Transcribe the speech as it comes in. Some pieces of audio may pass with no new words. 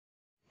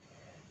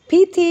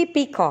Petey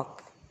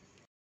Peacock.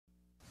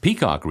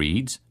 Peacock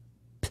reads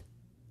p,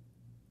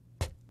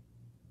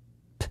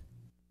 p, p.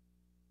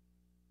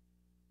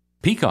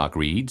 Peacock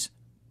reads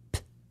p,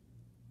 p,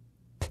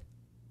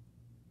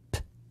 p.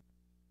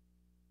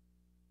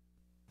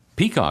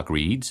 Peacock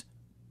reads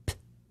p, p,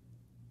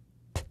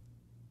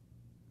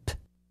 p.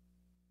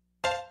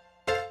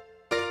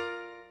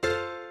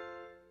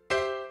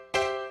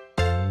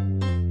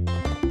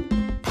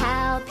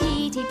 Pal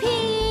Petey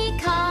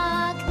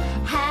Peacock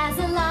has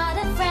a lot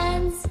of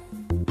friends.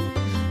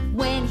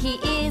 When he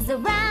is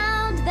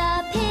around,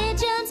 the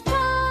pigeon's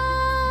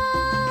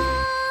problem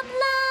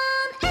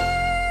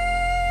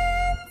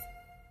ends.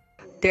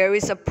 There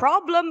is a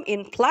problem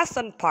in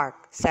Pleasant Park,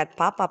 said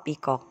Papa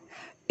Peacock.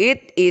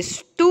 It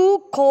is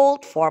too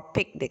cold for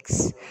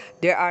picnics.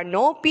 There are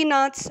no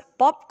peanuts,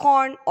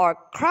 popcorn, or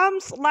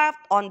crumbs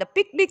left on the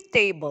picnic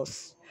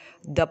tables.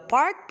 The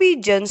park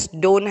pigeons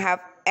don't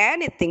have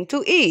anything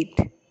to eat.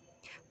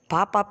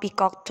 Papa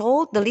Peacock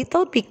told the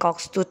little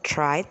peacocks to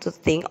try to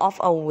think of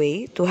a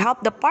way to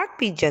help the park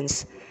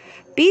pigeons.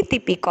 Petey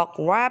Peacock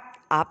wrapped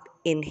up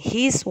in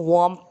his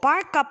warm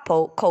parka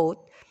coat.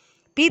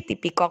 Petey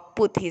Peacock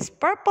put his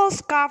purple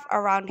scarf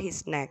around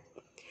his neck.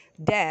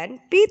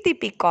 Then Petey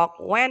Peacock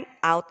went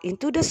out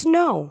into the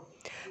snow.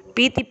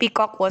 Petey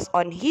Peacock was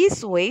on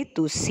his way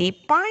to see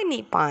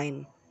Piney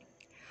Pine.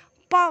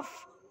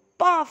 Puff,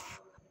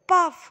 puff,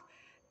 puff.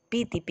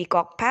 Petey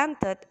Peacock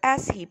panted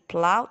as he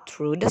plowed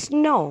through the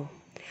snow.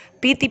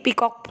 Petey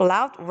Peacock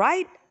plowed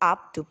right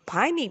up to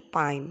Piney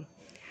Pine.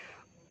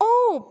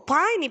 "Oh,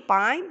 Piney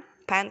Pine,"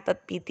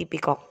 panted Petey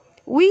Peacock.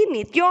 "We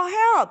need your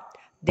help.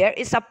 There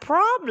is a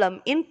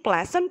problem in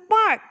Pleasant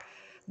Park.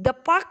 The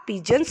park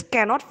pigeons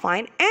cannot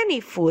find any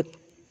food."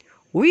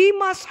 "We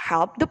must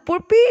help the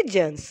poor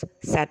pigeons,"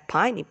 said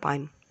Piney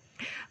Pine.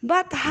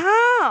 "But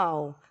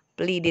how?"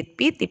 pleaded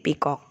Petey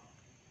Peacock.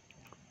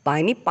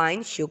 Piney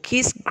Pine shook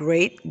his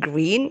great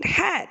green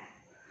head.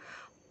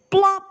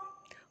 Plop!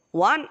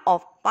 One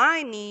of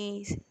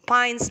Piney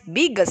Pine's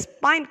biggest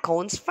pine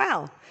cones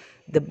fell.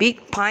 The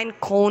big pine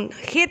cone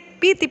hit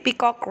Petey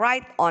Peacock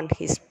right on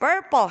his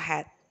purple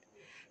head.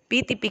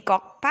 Petey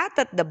Peacock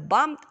patted the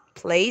bumped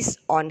place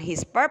on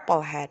his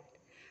purple head.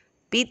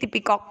 Petey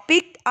Peacock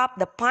picked up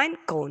the pine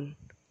cone.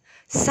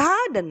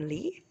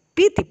 Suddenly,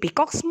 Petey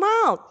Peacock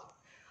smiled.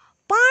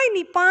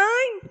 "Piney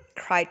Pine,"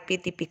 cried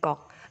Petey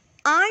Peacock,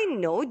 "I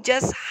know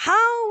just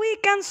how we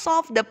can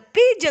solve the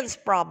pigeons'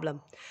 problem.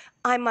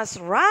 I must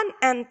run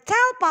and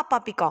tell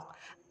Papa Peacock.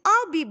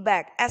 I'll be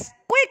back as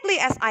quickly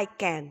as I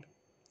can."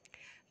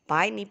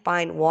 Piney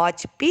Pine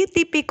watched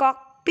Petey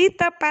Peacock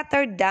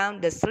pitter-patter down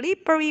the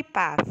slippery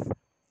path.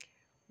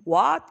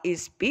 "What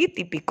is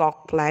Petey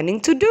Peacock planning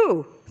to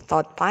do?"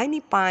 thought Piney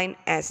Pine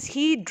as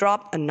he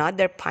dropped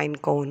another pine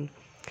cone.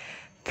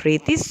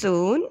 Pretty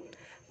soon,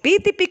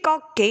 Petey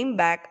Peacock came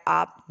back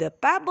up the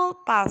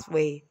pebbled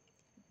pathway.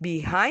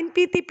 Behind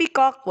Petey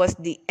Peacock was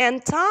the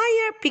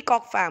entire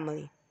Peacock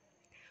family.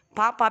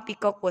 Papa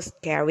Peacock was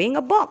carrying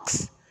a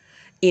box.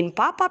 In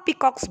Papa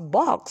Peacock's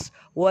box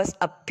was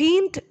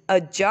a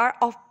jar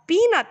of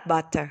peanut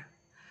butter.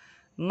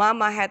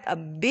 Mama had a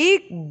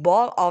big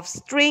ball of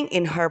string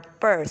in her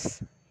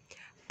purse.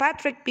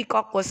 Patrick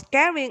Peacock was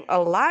carrying a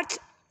large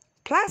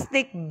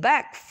plastic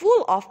bag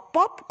full of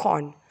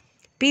popcorn.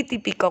 Petey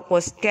Peacock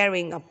was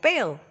carrying a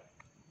pail.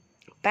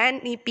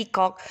 Piney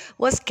Peacock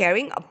was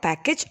carrying a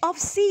package of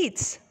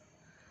seeds.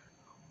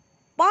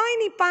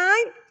 "Piney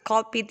Pine,"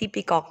 called Petey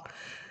Peacock,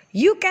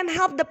 "you can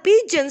help the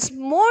pigeons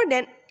more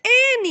than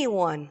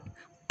anyone.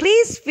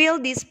 Please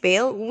fill this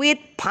pail with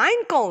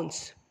pine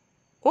cones."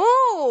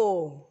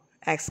 "Oh!"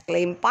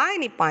 exclaimed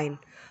Piney Pine.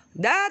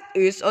 "That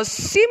is a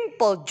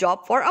simple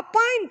job for a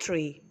pine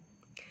tree."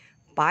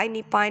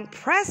 Piney Pine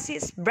pressed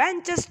his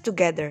branches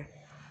together.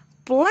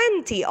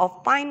 Plenty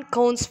of pine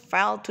cones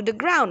fell to the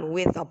ground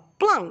with a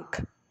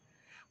plunk.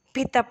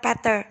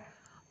 Pitter-patter,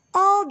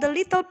 all the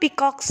little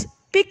peacocks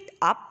picked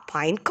up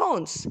pine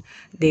cones.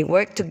 They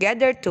worked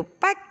together to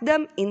pack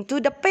them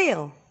into the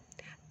pail.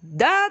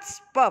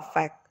 "That's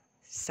perfect,"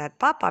 said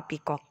Papa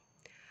Peacock.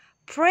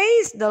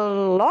 "Praise the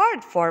Lord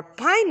for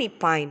Piney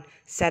Pine,"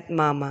 said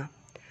Mama.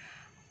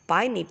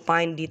 Piney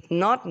Pine did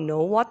not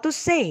know what to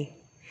say.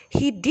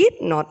 He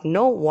did not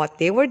know what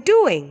they were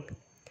doing.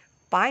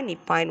 Piney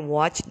Pine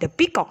watched the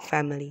Peacock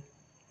family.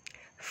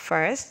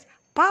 First,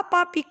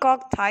 Papa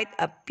Peacock tied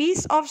a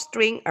piece of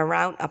string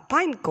around a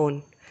pine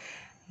cone.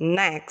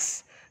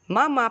 Next,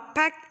 Mama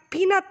packed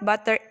peanut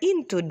butter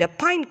into the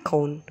pine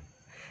cone.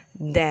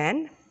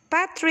 Then,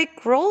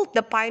 Patrick rolled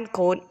the pine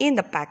cone in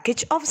the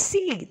package of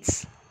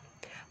seeds.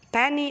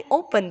 Penny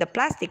opened the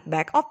plastic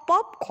bag of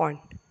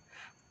popcorn.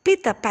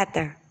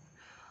 Pitter-patter.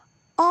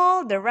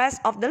 All the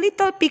rest of the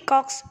little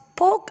peacocks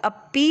poked a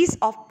piece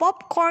of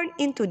popcorn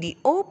into the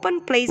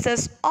open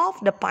places of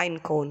the pine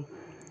cone.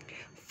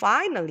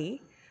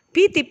 Finally,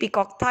 Petey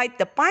Peacock tied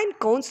the pine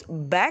cones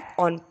back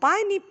on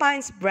Piney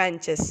Pine's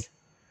branches.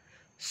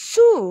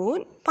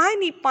 Soon,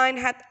 Piney Pine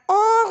had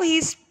all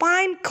his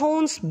pine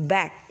cones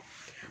back.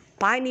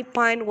 Piney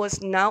Pine was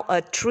now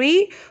a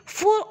tree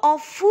full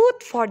of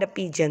food for the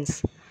pigeons.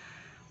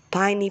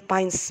 Piney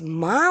Pine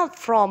smiled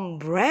from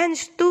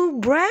branch to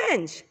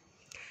branch.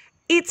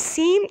 It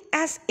seemed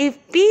as if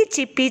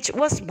Peachy Peach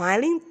was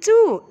smiling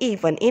too,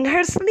 even in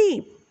her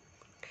sleep.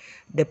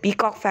 The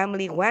Peacock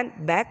family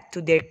went back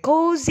to their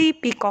cozy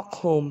peacock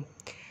home.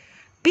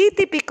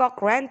 Petey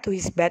Peacock ran to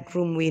his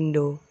bedroom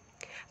window.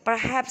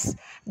 Perhaps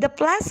the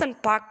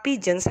Pleasant Park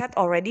pigeons had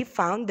already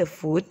found the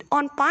food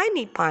on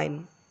Piney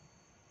Pine.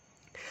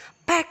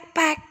 Peck,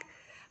 peck!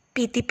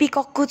 Petey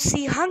Peacock could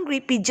see hungry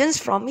pigeons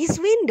from his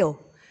window.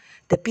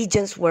 The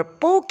pigeons were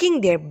poking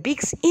their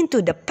beaks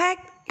into the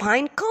packed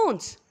pine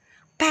cones.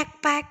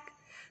 Peck, peck!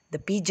 The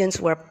pigeons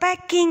were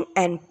pecking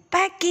and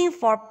pecking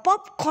for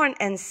popcorn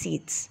and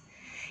seeds.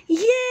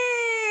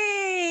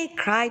 "Yay!"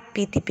 cried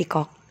Petey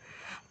Peacock.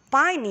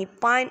 "Piney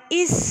Pine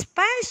is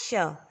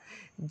special,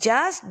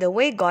 just the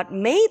way God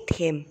made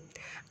him.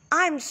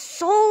 I'm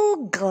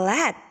so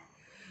glad.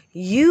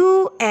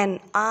 You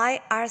and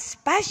I are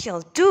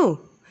special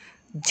too,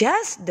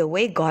 just the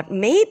way God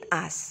made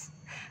us."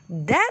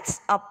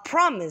 That's a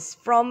promise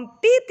from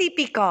Petey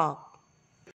Peacock.